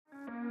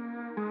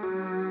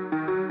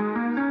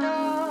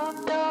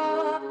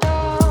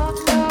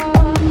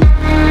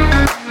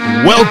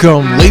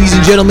Welcome, ladies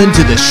and gentlemen,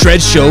 to the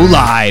Shred Show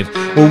Live,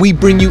 where we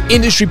bring you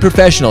industry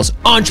professionals,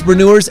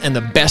 entrepreneurs, and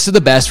the best of the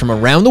best from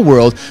around the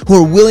world who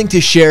are willing to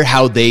share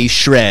how they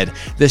shred,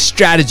 the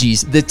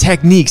strategies, the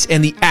techniques,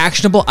 and the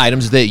actionable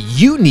items that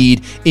you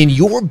need in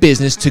your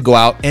business to go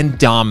out and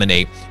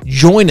dominate.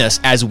 Join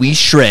us as we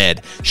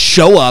shred,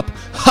 show up,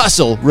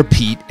 hustle,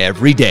 repeat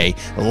every day.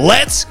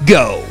 Let's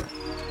go.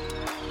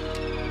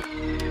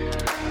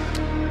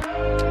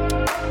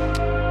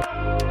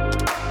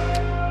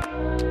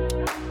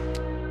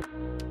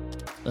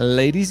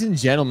 Ladies and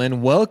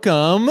gentlemen,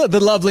 welcome the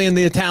lovely and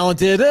the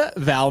talented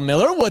Val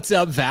Miller. What's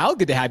up, Val?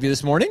 Good to have you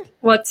this morning.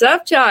 What's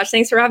up, Josh?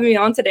 Thanks for having me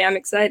on today. I'm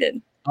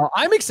excited.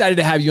 I'm excited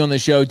to have you on the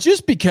show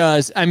just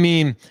because,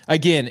 ladies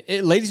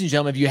and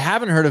gentlemen, if you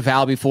haven't heard of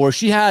Val before,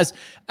 she has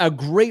a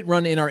great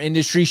run in our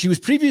industry. She was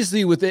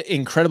previously with the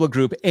incredible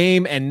group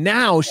AIM, and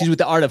now she's with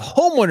the Art of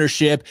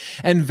Homeownership.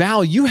 And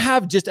Val, you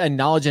have just a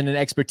knowledge and an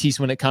expertise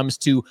when it comes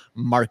to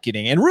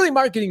marketing and really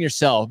marketing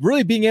yourself,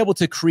 really being able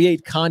to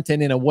create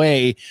content in a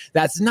way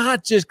that's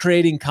not just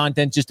creating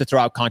content just to throw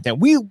out content.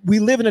 We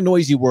live in a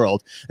noisy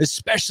world,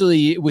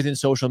 especially within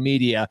social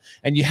media,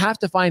 and you have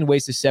to find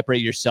ways to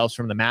separate yourselves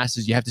from the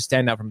masses. You have to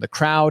stand out from the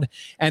crowd.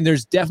 And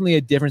there's definitely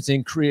a difference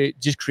in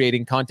just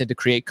creating content to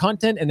create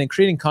content and then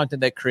creating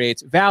content that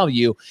creates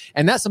value.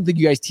 And that's something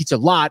you guys teach a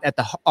lot at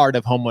the Art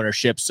of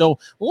Homeownership. So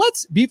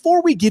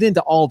before we get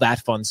into all that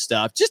fun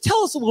stuff, just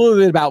tell us a little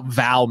bit about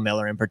Val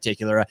Miller in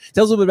particular.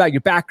 Tell us a little bit about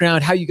your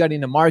background, how you got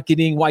into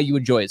marketing, why you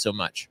enjoy it so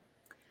much.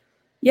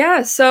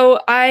 Yeah, so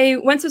I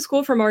went to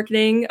school for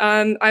marketing.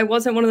 I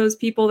wasn't one of those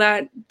people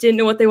that didn't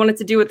know what they wanted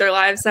to do with their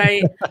lives.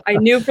 I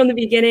knew from the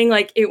beginning,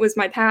 like, it was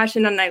my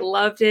passion and I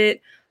loved it.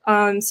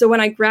 So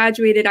when I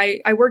graduated,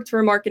 I worked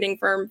for a marketing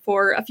firm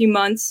for a few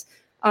months.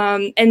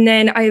 And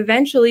then I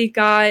eventually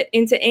got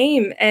into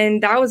AIM,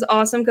 and that was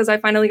awesome because I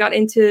finally got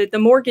into the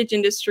mortgage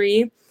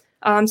industry.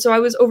 So I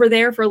was over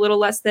there for a little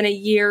less than a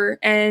year.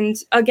 And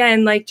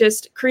again, like,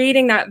 just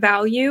creating that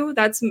value,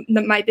 that's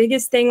my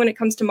biggest thing when it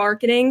comes to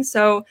marketing.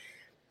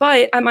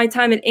 But at my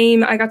time at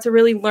AIM, I got to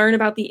really learn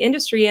about the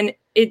industry, and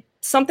it's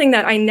something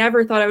that I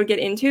never thought I would get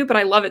into, but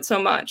I love it so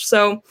much.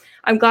 So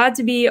I'm glad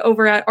to be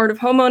over at Art of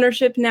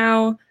Homeownership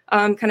now,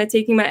 kind of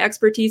taking my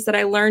expertise that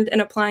I learned and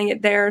applying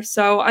it there.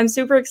 So I'm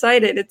super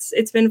excited.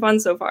 It's been fun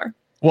so far.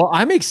 Well,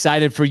 I'm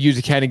excited for you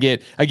to kind of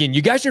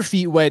you got your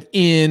feet wet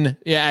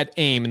at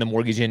AIM in the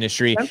mortgage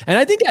industry. Yep. And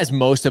I think as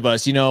most of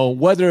us,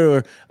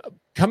 whether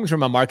coming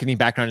from a marketing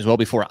background as well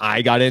before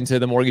I got into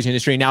the mortgage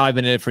industry. Now I've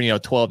been in it for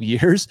 12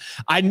 years.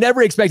 I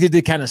never expected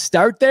to kind of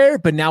start there,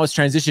 but now it's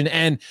transitioned.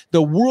 And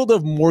the world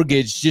of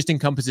mortgage just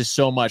encompasses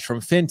so much, from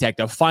fintech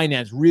to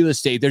finance, real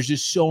estate. There's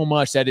just so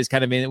much that is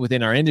kind of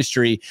within our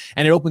industry,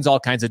 and it opens all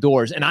kinds of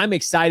doors. And I'm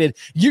excited.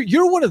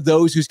 You're one of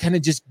those who's kind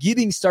of just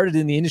getting started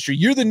in the industry.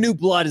 You're the new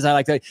blood, as I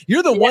like to.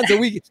 You're the ones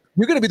that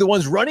you're going to be the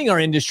ones running our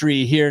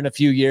industry here in a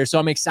few years. So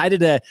I'm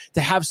excited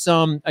to have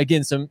some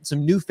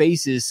new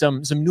faces,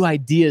 some new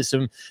ideas,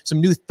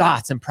 some new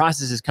thoughts and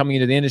processes coming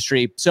into the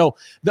industry. So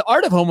the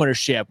Art of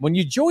Homeownership, when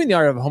you join the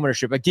Art of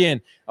Homeownership,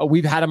 again,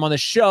 we've had them on the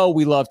show.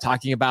 We love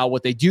talking about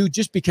what they do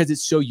just because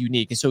it's so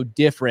unique and so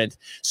different.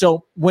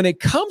 So when it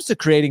comes to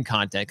creating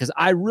content, because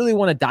I really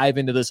want to dive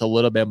into this a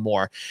little bit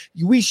more,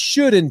 we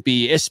shouldn't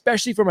be,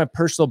 especially from a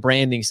personal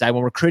branding side,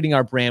 when we're creating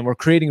our brand, we're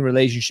creating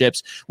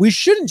relationships, we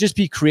shouldn't just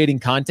be creating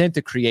content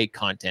to create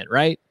content,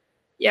 right?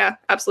 Yeah,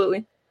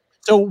 absolutely.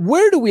 So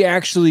where do we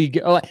actually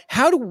go?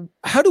 How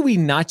do we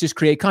not just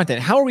create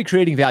content? How are we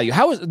creating value?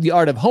 How is the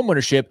Art of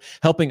Homeownership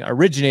helping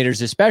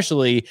originators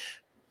especially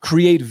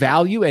create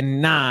value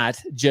and not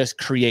just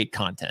create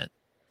content?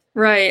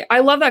 Right.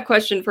 I love that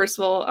question, first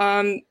of all.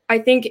 I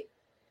think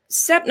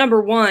step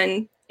number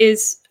one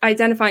is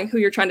identifying who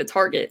you're trying to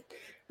target,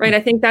 right?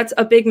 I think that's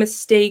a big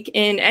mistake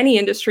in any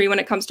industry when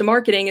it comes to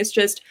marketing, is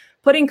just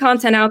putting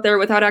content out there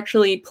without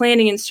actually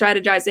planning and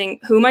strategizing.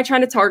 Who am I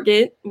trying to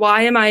target?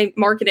 Why am I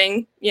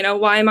marketing?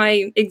 Why am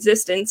I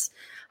existence?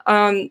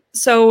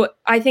 So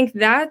I think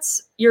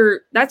that's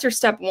your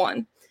step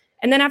one.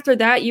 And then after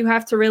that, you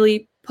have to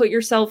really put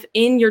yourself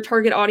in your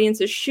target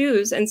audience's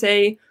shoes and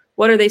say,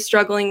 what are they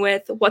struggling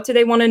with? What do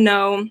they want to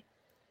know?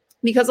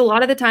 Because a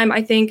lot of the time,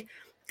 I think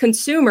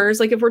consumers,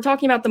 like if we're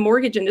talking about the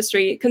mortgage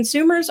industry,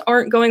 consumers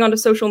aren't going onto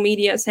social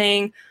media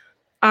saying,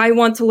 I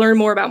want to learn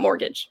more about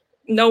mortgage.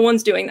 No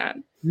one's doing that.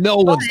 No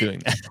one's doing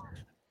that.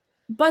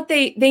 But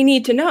they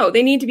need to know.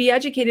 They need to be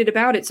educated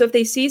about it. So if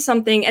they see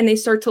something and they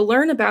start to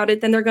learn about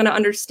it, then they're going to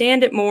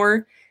understand it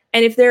more.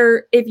 And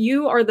if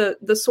you are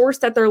the source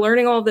that they're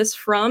learning all of this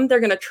from,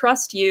 they're going to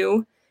trust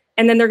you.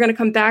 And then they're going to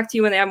come back to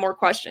you when they have more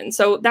questions.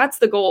 So that's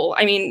the goal.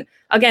 I mean,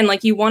 again,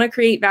 like, you want to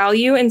create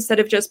value instead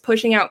of just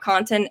pushing out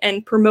content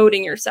and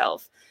promoting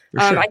yourself.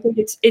 Sure. I think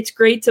it's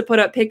great to put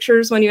up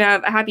pictures when you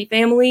have a happy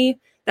family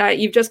that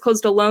you've just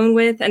closed a loan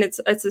with, and it's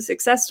a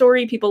success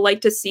story. People like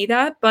to see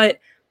that, but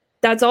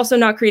that's also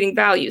not creating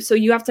value. So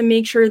you have to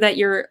make sure that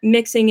you're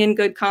mixing in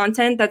good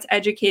content that's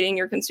educating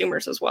your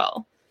consumers as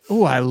well.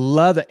 Oh, I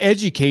love the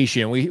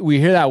education. We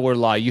hear that word a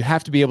lot. You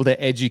have to be able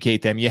to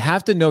educate them. You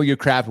have to know your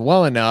craft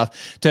well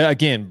enough to,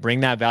 again,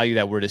 bring that value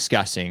that we're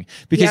discussing.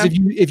 Because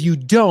if you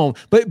don't,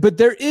 but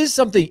there is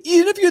something,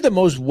 even if you're the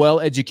most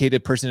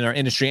well-educated person in our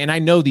industry, and I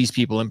know these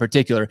people in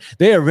particular,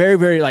 they are very,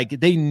 very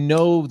they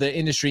know the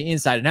industry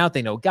inside and out.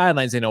 They know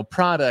guidelines, they know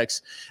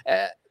products.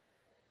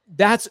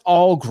 That's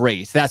all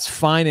great. That's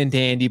fine and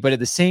dandy. But at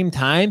the same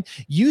time,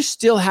 you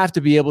still have to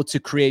be able to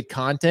create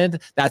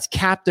content that's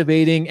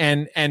captivating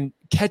and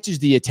catches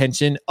the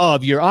attention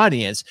of your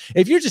audience.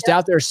 If you're just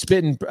out there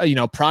spitting,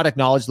 product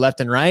knowledge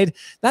left and right,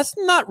 that's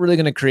not really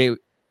going to create,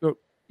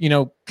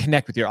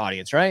 connect with your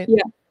audience, right?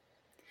 Yeah.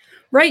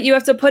 Right. You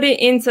have to put it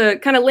into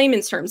kind of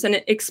layman's terms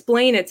and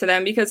explain it to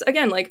them because,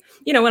 again,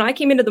 when I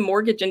came into the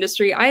mortgage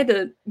industry, I had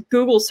to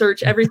Google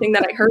search everything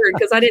that I heard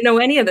because I didn't know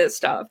any of this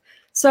stuff.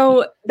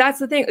 So that's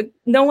the thing.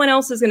 No one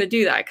else is going to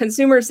do that.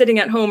 Consumers sitting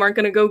at home aren't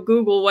going to go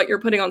Google what you're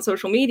putting on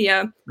social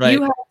media. Right.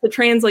 You have to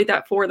translate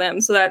that for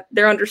them so that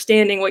they're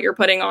understanding what you're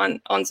putting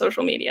on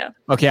social media.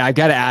 Okay, I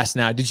got to ask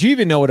now, did you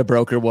even know what a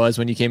broker was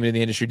when you came into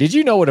the industry? Did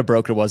you know what a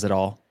broker was at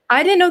all?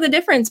 I didn't know the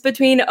difference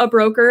between a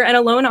broker and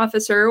a loan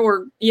officer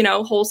or,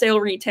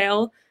 wholesale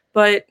retail,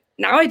 but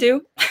now I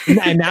do.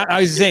 And now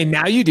I was saying,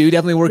 now you do,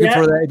 definitely working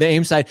for the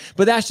AIM side.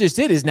 But that's just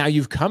it, is now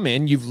you've come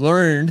in, you've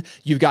learned,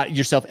 you've got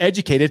yourself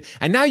educated,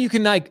 and now you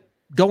can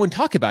go and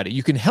talk about it.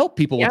 You can help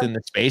people within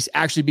the space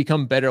actually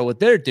become better at what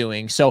they're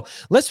doing. So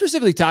let's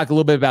specifically talk a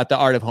little bit about the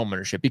art of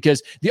homeownership,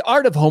 because the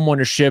art of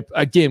homeownership,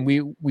 again,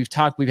 we've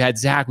talked, we've had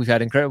Zach, we've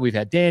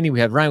had Danny, we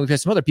have Ryan, we've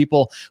had some other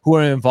people who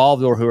are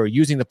involved or who are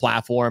using the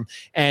platform,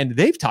 and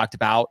they've talked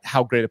about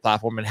how great a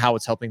platform and how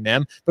it's helping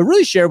them, but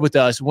really share with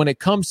us when it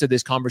comes to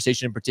this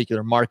conversation, in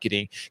particular,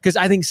 marketing, because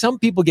I think some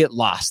people get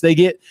lost.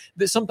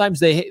 Sometimes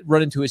they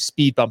run into a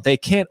speed bump. They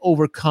can't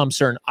overcome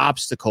certain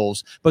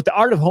obstacles, but the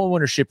art of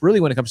homeownership, really,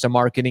 when it comes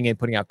to marketing and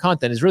putting out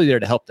content, is really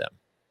there to help them.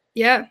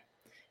 Yeah,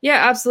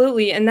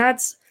 absolutely. And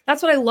that's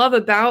what I love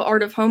about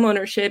art of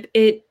homeownership.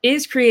 It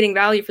is creating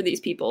value for these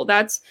people.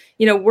 That's,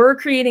 we're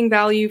creating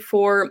value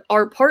for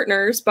our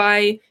partners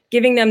by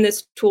giving them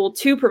this tool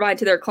to provide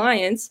to their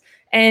clients,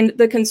 and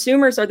the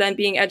consumers are then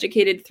being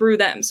educated through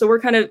them. So we're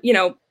kind of,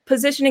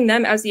 positioning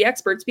them as the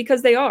experts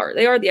because they are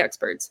the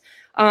experts.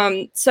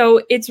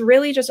 So it's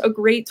really just a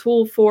great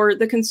tool for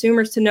the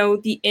consumers to know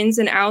the ins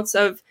and outs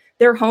of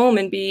their home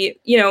and be,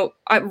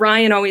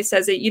 Ryan always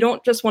says it, you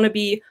don't just want to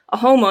be a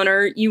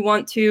homeowner, you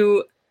want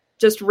to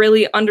just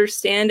really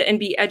understand and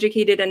be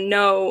educated and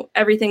know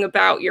everything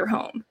about your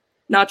home,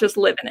 not just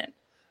live in it.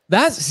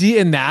 That's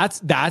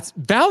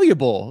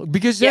valuable,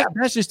 because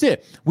that's just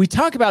it. We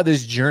talk about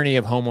this journey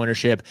of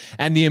homeownership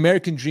and the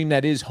American dream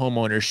that is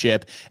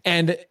homeownership.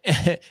 And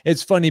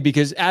it's funny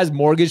because as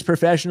mortgage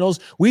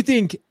professionals, we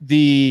think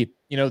the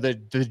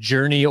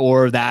journey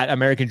or that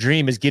American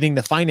dream is getting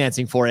the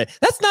financing for it.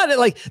 That's not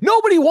it.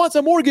 Nobody wants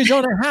a mortgage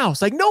on a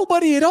house.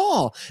 Nobody at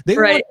all. They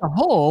want a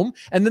home,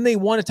 and then they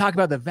want to talk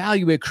about the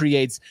value it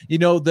creates,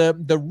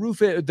 the roof,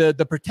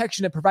 the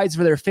protection it provides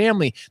for their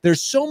family.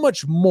 There's so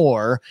much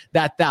more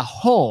that the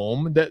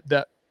home,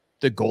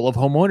 the goal of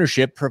home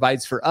ownership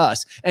provides for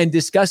us. And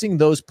discussing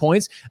those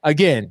points,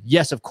 again,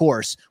 yes, of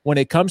course, when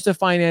it comes to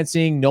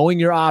financing, knowing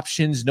your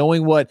options,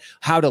 knowing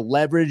how to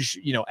leverage,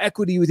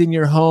 equity within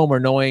your home, or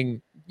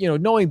knowing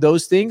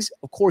those things,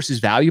 of course, is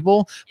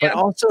valuable, but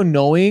also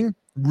knowing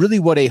really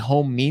what a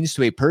home means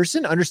to a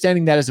person,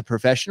 understanding that as a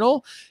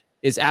professional,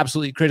 is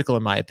absolutely critical,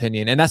 in my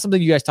opinion. And that's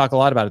something you guys talk a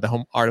lot about at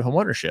the art of home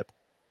ownership.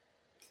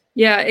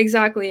 Yeah,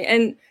 exactly.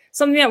 And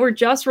something that we're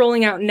just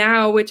rolling out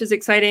now, which is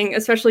exciting,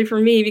 especially for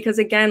me, because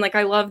again,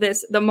 I love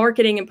this, the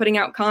marketing and putting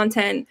out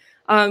content.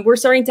 We're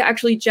starting to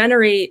actually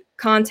generate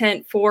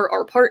content for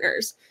our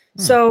partners.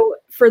 So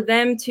for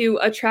them to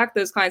attract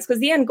those clients, because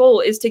the end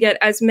goal is to get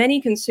as many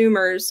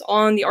consumers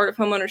on the art of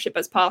homeownership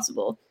as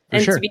possible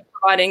and to be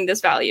providing this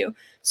value.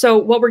 So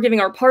what we're giving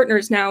our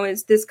partners now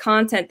is this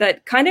content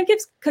that kind of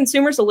gives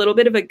consumers a little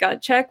bit of a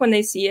gut check when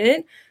they see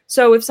it.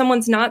 So if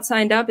someone's not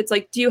signed up, it's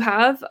do you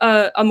have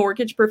a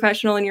mortgage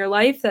professional in your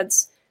life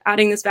that's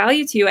adding this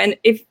value to you? And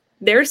if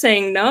they're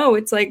saying no,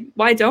 it's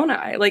why don't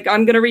I?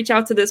 I'm going to reach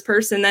out to this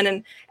person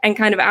then and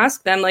kind of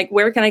ask them,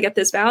 where can I get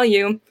this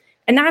value?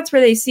 And that's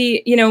where they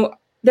see,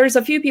 there's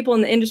a few people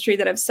in the industry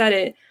that have said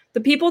it.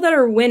 The people that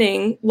are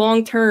winning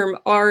long-term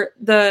are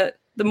the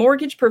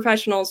mortgage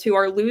professionals who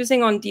are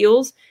losing on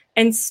deals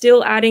and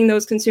still adding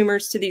those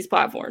consumers to these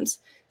platforms.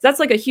 That's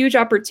a huge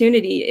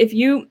opportunity. If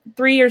you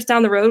 3 years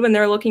down the road, when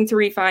they're looking to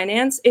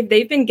refinance, if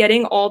they've been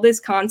getting all this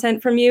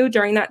content from you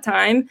during that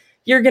time,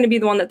 you're going to be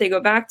the one that they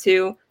go back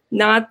to,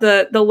 not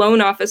the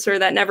loan officer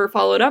that never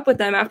followed up with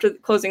them after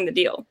closing the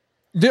deal.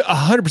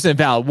 100%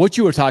 Val. What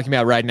you were talking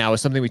about right now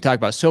is something we talk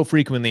about so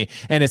frequently,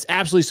 and it's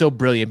absolutely so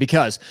brilliant,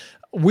 because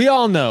we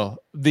all know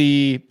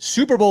the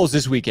Super Bowl is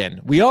this weekend.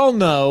 We all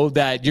know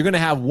that you're going to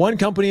have one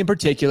company in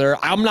particular.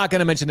 I'm not going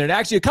to mention, there are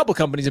actually a couple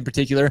companies in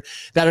particular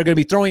that are going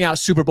to be throwing out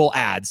Super Bowl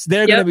ads.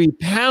 They're going to be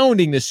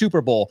pounding the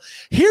Super Bowl.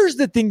 Here's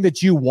the thing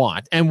that you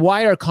want, and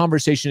why our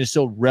conversation is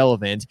so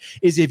relevant,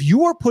 is if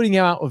you are putting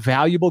out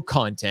valuable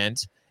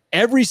content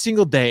every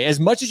single day as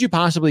much as you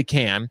possibly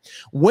can.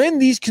 When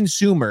these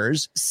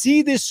consumers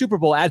see this Super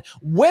Bowl ad,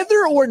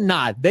 whether or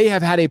not they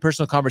have had a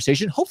personal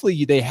conversation,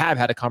 hopefully they have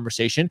had a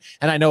conversation.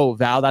 And I know,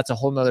 Val, that's a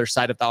whole nother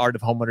side of the art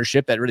of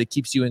homeownership that really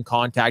keeps you in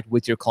contact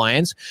with your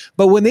clients.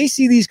 But when they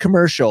see these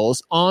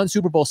commercials on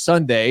Super Bowl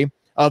Sunday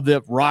of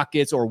the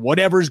Rockets or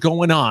whatever's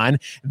going on,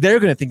 they're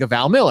going to think of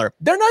Val Miller.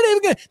 They're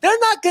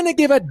not going to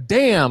give a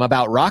damn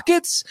about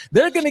Rockets.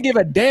 They're going to give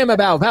a damn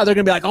about Val. They're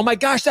going to be like, oh my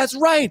gosh, that's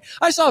right.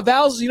 I saw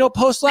Val's,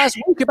 post last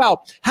week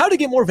about how to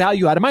get more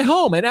value out of my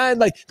home. And I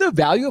like the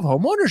value of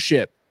home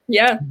ownership.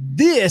 Yeah.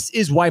 This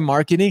is why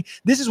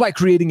this is why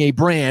creating a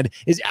brand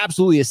is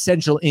absolutely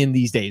essential in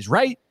these days,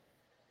 right?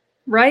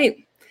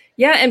 Right.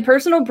 Yeah. And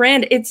personal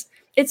brand, it's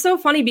so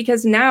funny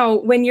because now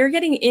when you're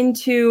getting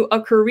into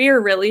a career,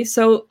 really,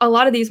 so a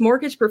lot of these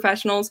mortgage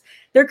professionals,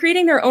 they're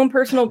creating their own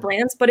personal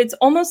brands, but it's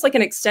almost like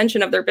an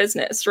extension of their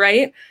business,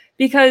 right?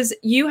 Because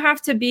you have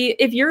to be,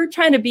 if you're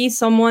trying to be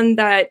someone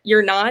that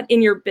you're not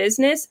in your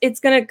business, it's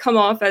going to come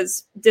off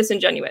as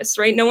disingenuous,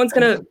 right? No one's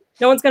going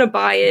to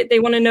buy it. They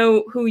want to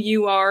know who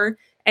you are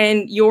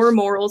and your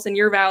morals and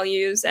your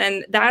values.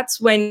 And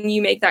that's when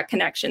you make that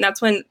connection.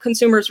 That's when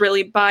consumers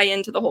really buy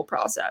into the whole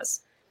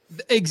process.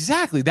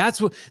 Exactly.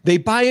 That's what they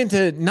buy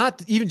into,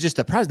 not even just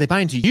the price. They buy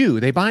into you.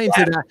 They buy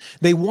into that.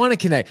 They want to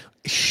connect.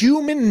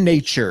 Human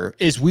nature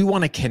is we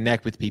want to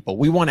connect with people.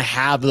 We want to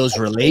have those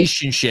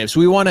relationships.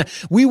 We want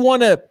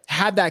to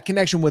have that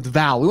connection with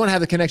Val. We want to have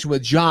the connection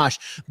with Josh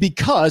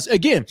because,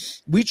 again,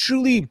 we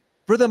truly,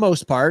 for the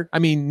most part,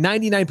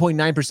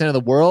 99.9% of the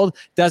world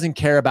doesn't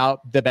care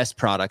about the best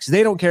products.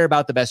 They don't care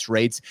about the best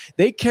rates.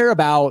 They care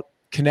about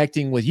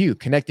connecting with you,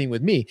 connecting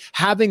with me,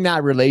 having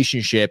that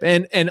relationship.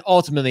 And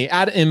ultimately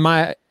in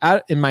my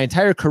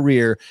entire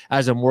career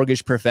as a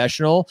mortgage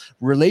professional,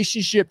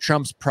 relationship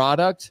trumps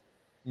product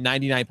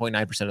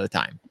 99.9% of the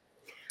time.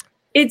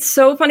 It's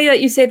so funny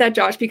that you say that,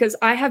 Josh, because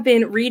I have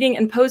been reading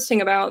and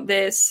posting about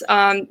this.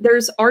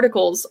 There's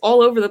articles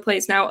all over the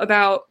place now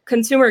about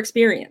consumer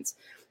experience.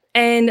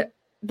 And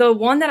the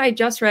one that I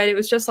just read, it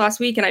was just last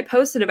week and I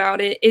posted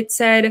about it. It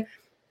said,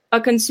 a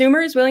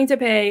consumer is willing to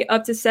pay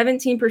up to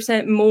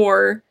 17%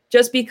 more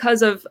just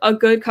because of a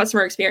good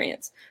customer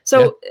experience.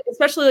 So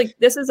especially like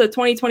this is a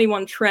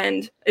 2021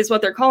 trend is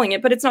what they're calling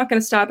it, but it's not going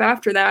to stop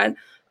after that.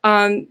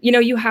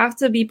 You have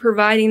to be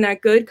providing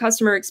that good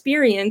customer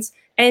experience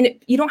and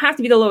you don't have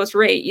to be the lowest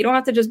rate. You don't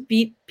have to just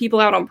beat people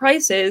out on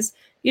prices.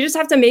 You just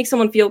have to make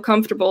someone feel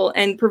comfortable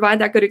and provide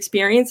that good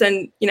experience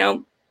and,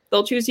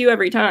 they'll choose you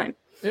every time.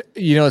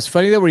 It's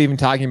funny that we're even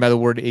talking about the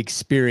word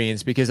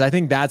experience because I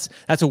think that's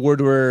a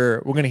word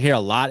we're going to hear a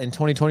lot in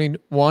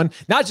 2021,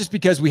 not just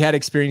because we had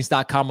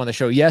experience.com on the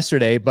show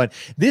yesterday, but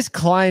this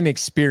client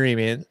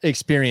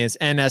experience.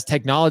 And as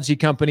technology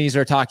companies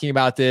are talking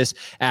about this,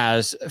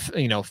 as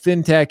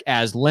fintech,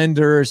 as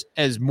lenders,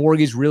 as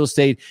mortgage, real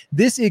estate,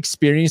 this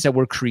experience that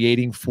we're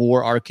creating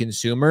for our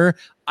consumer,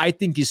 I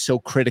think is so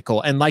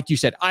critical. And like you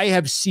said, I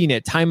have seen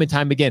it time and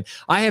time again.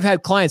 I have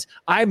had clients,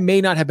 I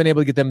may not have been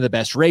able to get them the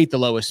best rate, the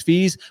lowest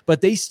fees, but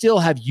they still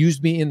have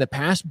used me in the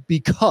past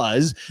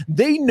because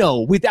they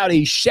know without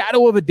a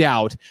shadow of a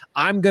doubt,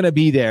 I'm going to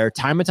be there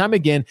time and time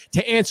again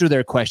to answer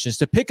their questions,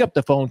 to pick up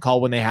the phone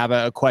call when they have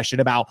a question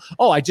about,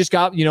 I just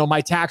got,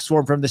 my tax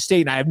form from the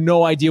state and I have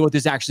no idea what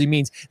this actually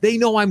means. They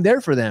know I'm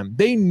there for them.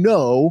 They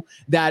know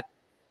that,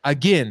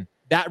 again,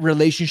 that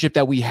relationship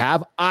that we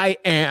have, I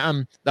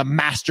am the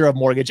master of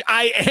mortgage.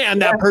 I am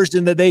that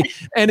person that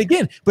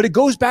but it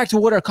goes back to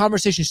what our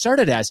conversation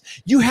started as.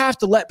 You have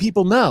to let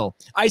people know.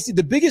 I see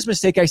the biggest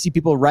mistake I see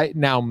people right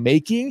now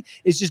making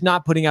is just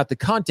not putting out the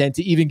content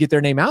to even get their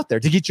name out there,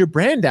 to get your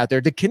brand out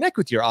there, to connect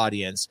with your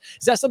audience.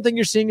 Is that something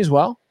you're seeing as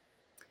well?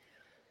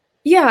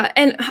 Yeah,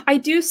 and I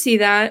do see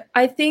that.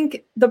 I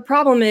think the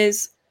problem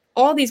is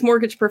all these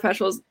mortgage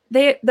professionals,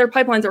 their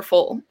pipelines are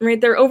full,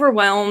 right? They're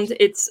overwhelmed.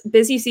 It's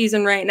busy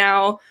season right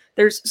now.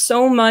 There's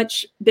so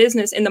much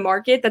business in the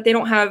market that they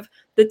don't have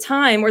the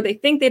time, or they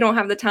think they don't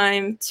have the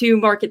time to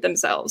market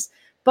themselves.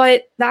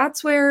 But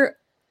that's where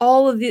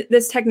all of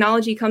this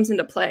technology comes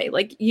into play.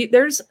 Like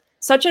there's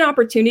such an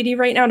opportunity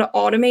right now to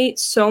automate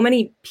so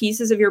many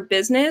pieces of your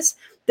business.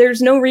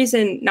 There's no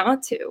reason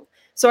not to.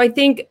 So I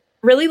think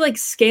really like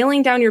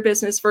scaling down your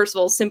business, first of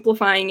all,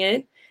 simplifying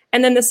it.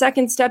 And then the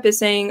second step is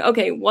saying,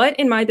 okay, what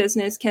in my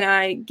business can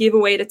I give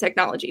away to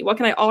technology? What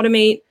can I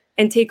automate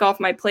and take off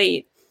my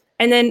plate?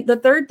 And then the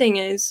third thing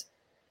is,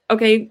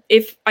 okay,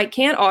 if I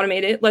can't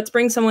automate it, let's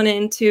bring someone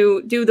in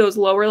to do those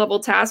lower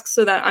level tasks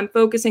so that I'm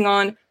focusing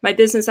on my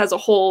business as a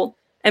whole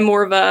and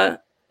more of an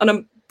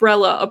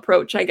umbrella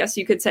approach, I guess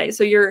you could say.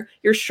 So you're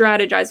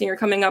strategizing, you're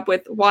coming up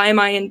with why am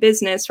I in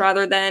business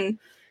rather than,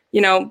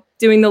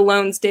 doing the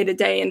loans day to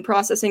day and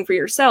processing for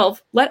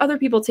yourself. Let other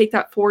people take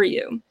that for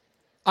you.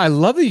 I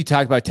love that you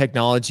talk about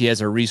technology as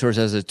a resource,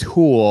 as a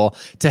tool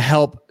to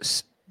help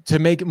to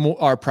make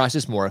our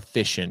process more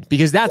efficient,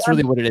 because that's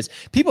really what it is.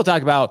 People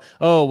talk about,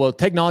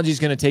 technology is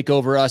going to take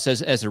over us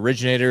as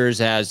originators,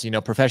 as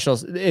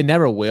professionals. It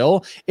never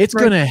will. It's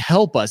going to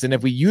help us. And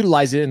if we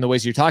utilize it in the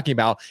ways you're talking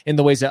about, in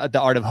the ways that the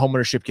art of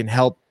homeownership can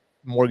help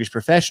mortgage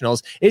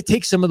professionals, it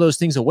takes some of those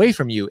things away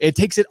from you. It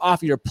takes it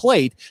off your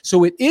plate.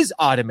 So it is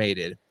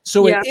automated.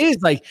 So it is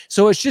like,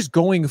 so it's just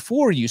going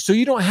for you. So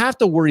you don't have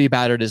to worry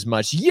about it as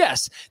much.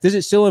 Yes. Does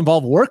it still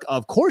involve work?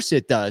 Of course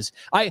it does.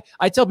 I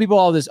tell people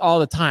all this all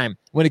the time.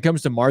 When it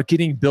comes to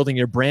marketing, building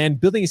your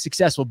brand, building a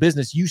successful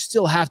business, you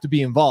still have to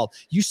be involved.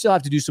 You still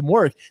have to do some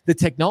work. The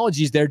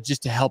technology is there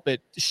just to help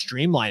it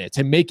streamline it,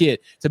 to make it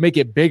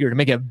bigger, to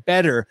make it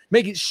better,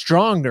 make it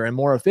stronger and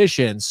more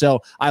efficient.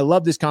 So I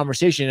love this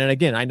conversation. And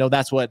again, I know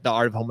that's what the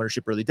art of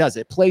homeownership really does.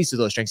 It plays to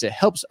those strengths. It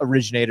helps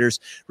originators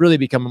really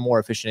become more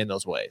efficient in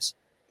those ways.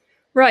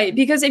 Right.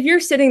 Because if you're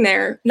sitting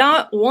there,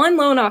 not one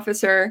loan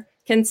officer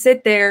can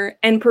sit there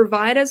and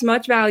provide as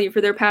much value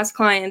for their past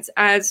clients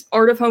as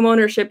Art of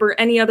Homeownership or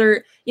any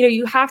other,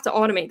 you have to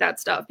automate that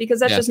stuff because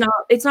that's just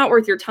it's not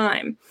worth your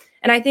time.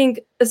 And I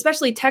think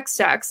especially tech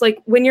stacks, like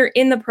when you're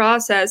in the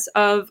process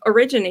of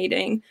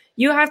originating,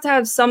 you have to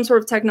have some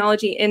sort of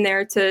technology in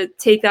there to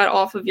take that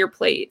off of your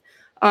plate.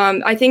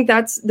 I think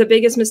that's the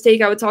biggest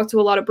mistake. I would talk to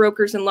a lot of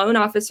brokers and loan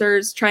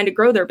officers trying to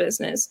grow their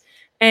business.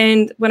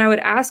 And when I would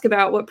ask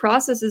about what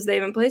processes they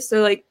have in place,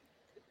 they're like,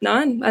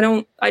 none.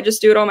 I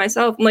just do it all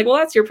myself. I'm like,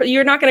 well,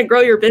 you're not going to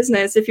grow your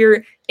business if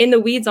you're in the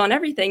weeds on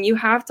everything. You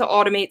have to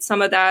automate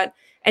some of that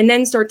and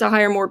then start to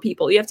hire more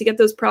people. You have to get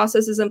those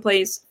processes in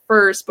place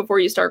first before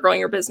you start growing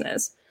your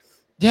business.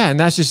 Yeah, and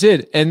that's just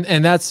it. And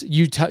that's,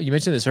 you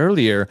mentioned this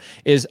earlier,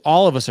 is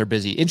all of us are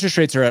busy. Interest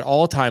rates are at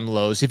all-time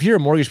lows. If you're a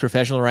mortgage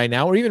professional right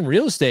now, or even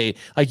real estate,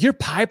 like your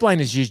pipeline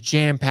is just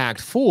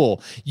jam-packed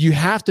full. You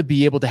have to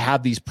be able to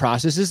have these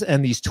processes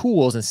and these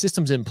tools and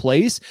systems in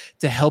place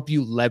to help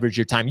you leverage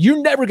your time.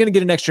 You're never going to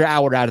get an extra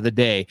hour out of the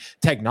day.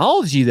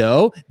 Technology,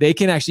 though, they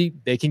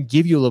can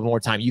give you a little more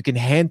time. You can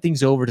hand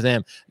things over to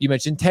them. You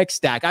mentioned tech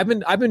stack. I've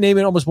been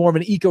naming almost more of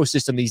an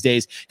ecosystem these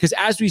days, because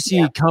as we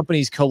see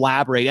companies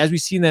collaborate, as we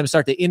see them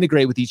start to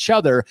integrate with each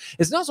other,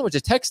 it's not so much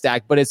a tech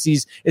stack, but it's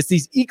these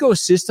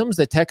ecosystems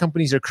that tech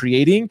companies are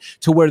creating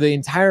to where the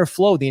entire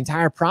flow, the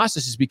entire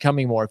process is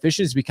becoming more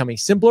efficient, it's becoming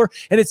simpler,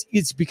 and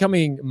it's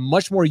becoming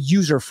much more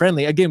user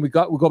friendly. Again, we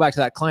go back to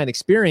that client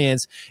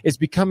experience. It's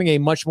becoming a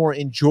much more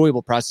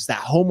enjoyable process. That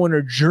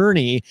homeowner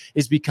journey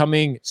is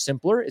becoming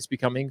simpler, it's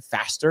becoming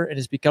faster, and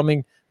it's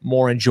becoming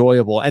more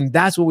enjoyable. And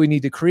that's what we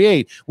need to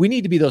create. We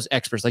need to be those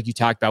experts like you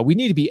talked about. We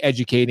need to be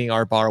educating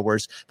our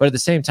borrowers, but at the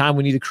same time,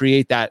 we need to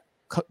create that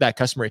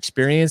customer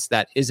experience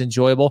that is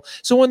enjoyable.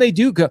 So when they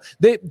do go,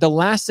 the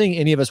last thing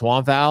any of us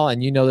want, Val,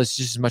 and you know this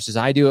just as much as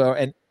I do,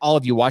 and all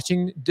of you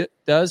watching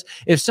does,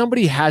 if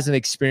somebody has an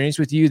experience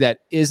with you that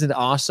isn't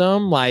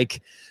awesome,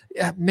 like,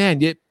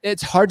 man,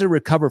 it's hard to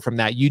recover from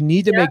that. You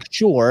need to make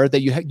sure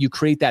that you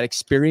create that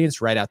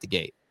experience right out the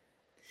gate.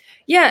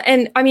 Yeah.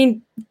 And I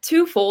mean,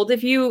 twofold,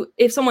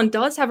 if someone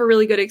does have a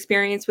really good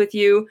experience with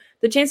you,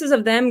 the chances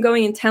of them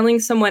going and telling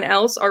someone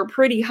else are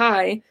pretty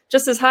high,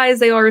 just as high as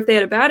they are if they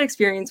had a bad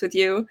experience with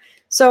you.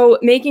 So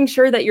making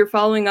sure that you're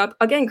following up,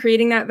 again,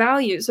 creating that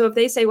value. So if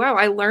they say, wow,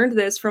 I learned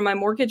this from my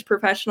mortgage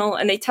professional,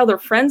 and they tell their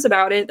friends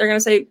about it, they're going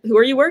to say, who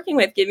are you working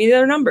with? Give me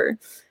their number.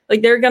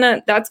 Like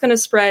that's going to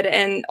spread,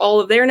 and all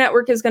of their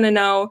network is going to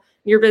know,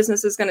 your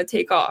business is going to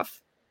take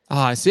off.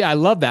 See, I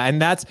love that.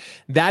 And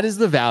that is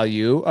the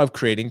value of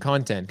creating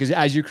content. Because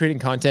as you're creating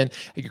content,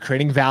 you're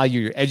creating value,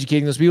 you're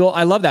educating those people.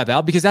 I love that,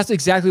 Val, because that's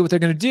exactly what they're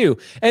going to do.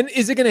 And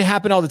is it going to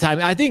happen all the time?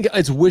 I think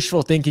it's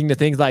wishful thinking to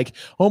think like,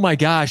 oh my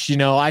gosh,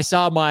 I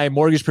saw my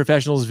mortgage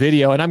professional's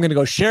video and I'm going to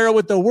go share it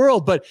with the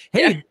world. But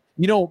hey,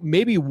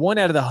 maybe 1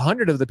 out of the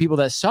 100 of the people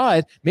that saw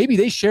it, maybe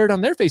they shared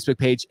on their Facebook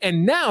page,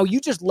 and now you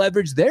just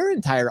leverage their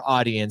entire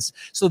audience.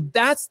 So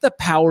that's the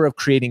power of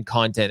creating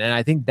content. And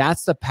I think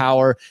that's the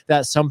power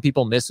that some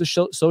people miss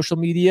with social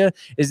media,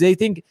 is they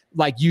think,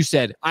 like you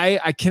said,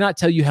 I cannot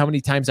tell you how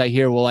many times I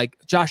hear, well, like,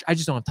 Josh, I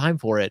just don't have time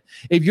for it.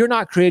 If you're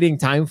not creating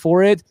time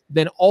for it,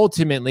 then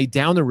ultimately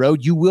down the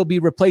road, you will be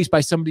replaced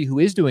by somebody who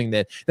is doing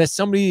that. That's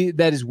somebody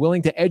that is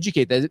willing to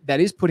educate, that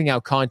is putting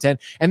out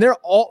content, and they're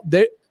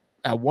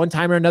at one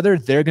time or another,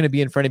 they're going to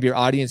be in front of your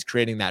audience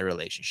creating that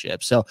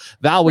relationship. So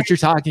Val, what you're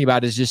talking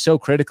about is just so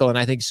critical. And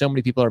I think so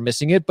many people are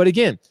missing it. But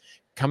again,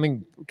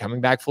 coming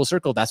back full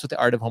circle, that's what the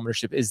art of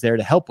homeownership is there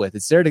to help with.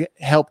 It's there to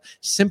help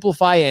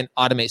simplify and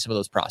automate some of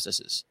those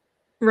processes.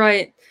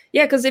 Right.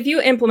 Yeah. Because if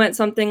you implement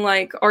something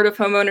like art of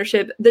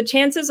homeownership, the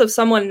chances of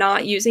someone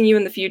not using you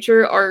in the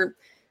future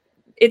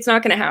it's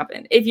not going to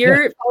happen. If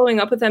you're following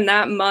up with them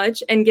that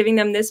much and giving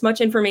them this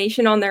much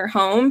information on their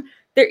home,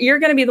 you're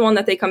going to be the one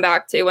that they come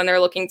back to when they're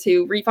looking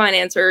to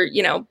refinance or,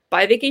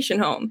 buy a vacation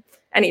home,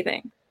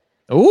 anything.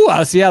 Oh,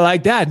 I see. I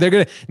like that. They're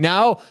going to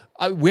now.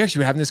 We actually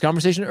were having this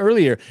conversation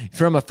earlier,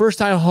 from a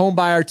first-time home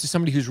buyer to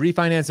somebody who's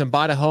refinanced and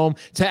bought a home,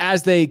 to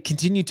as they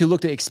continue to look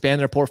to expand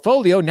their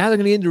portfolio, now they're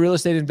going to get into real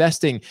estate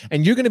investing,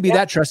 and you're going to be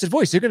that trusted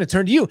voice. They're going to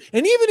turn to you.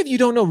 And even if you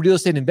don't know real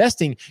estate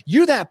investing,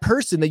 you're that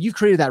person that you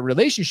created that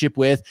relationship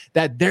with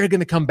that they're going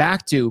to come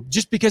back to,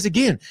 just because,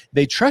 again,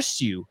 they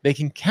trust you. They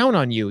can count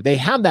on you. They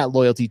have that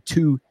loyalty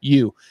to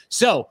you.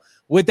 So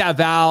with that,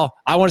 Val,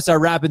 I want to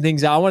start wrapping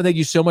things out. I want to thank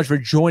you so much for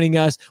joining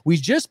us. We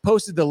just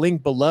posted the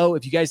link below.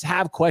 If you guys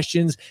have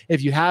questions,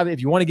 if you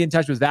want to get in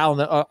touch with Val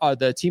and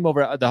the team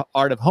over at the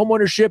Art of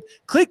Homeownership,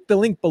 click the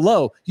link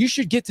below. You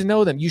should get to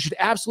know them. You should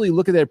absolutely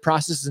look at their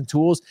processes and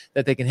tools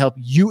that they can help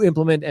you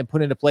implement and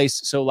put into place.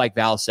 So like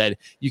Val said,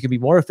 you can be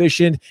more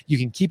efficient. You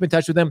can keep in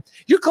touch with them.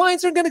 Your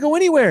clients aren't going to go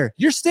anywhere.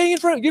 You're staying in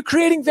front. You're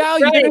creating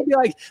value. Right. You're going to be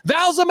like,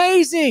 Val's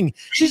amazing.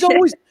 She's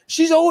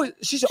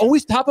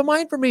always top of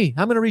mind for me.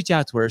 I'm going to reach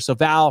out to her. So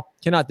Val,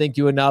 cannot thank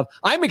you enough.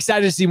 I'm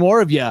excited to see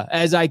more of you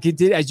as you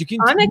continue.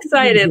 I'm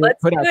excited.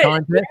 Let's put out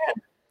content. Yeah.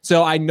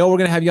 So I know we're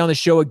going to have you on the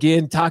show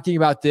again, talking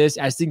about this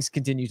as things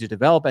continue to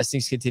develop, as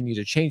things continue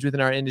to change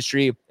within our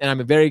industry. And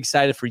I'm very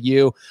excited for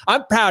you.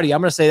 I'm proud of you.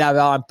 I'm going to say that,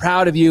 Val. I'm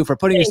proud of you for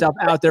putting yourself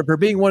out there, for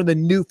being one of the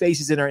new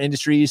faces in our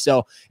industry.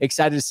 So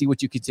excited to see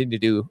what you continue to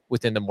do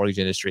within the mortgage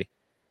industry.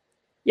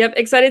 Yep.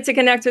 Excited to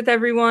connect with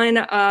everyone.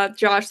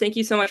 Josh, thank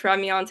you so much for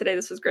having me on today.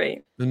 This was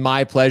great.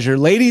 My pleasure.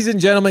 Ladies and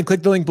gentlemen,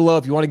 click the link below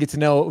if you want to get to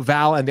know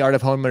Val and the Art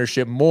of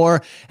Homeownership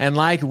more. And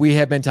like we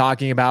have been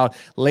talking about,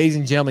 ladies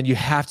and gentlemen, you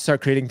have to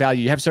start creating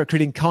value. You have to start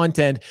creating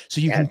content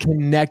so you can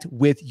connect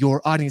with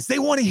your audience. They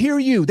want to hear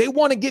you. They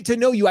want to get to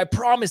know you. I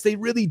promise they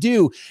really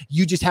do.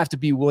 You just have to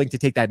be willing to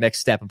take that next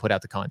step and put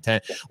out the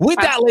content. With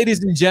that,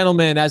 ladies and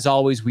gentlemen, as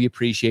always, we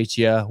appreciate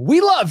you.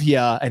 We love you.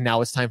 And now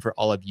it's time for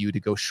all of you to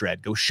go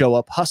shred, go show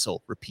up,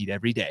 hustle, repeat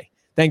every day.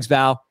 Thanks,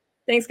 Val.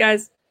 Thanks,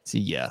 guys. See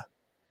ya.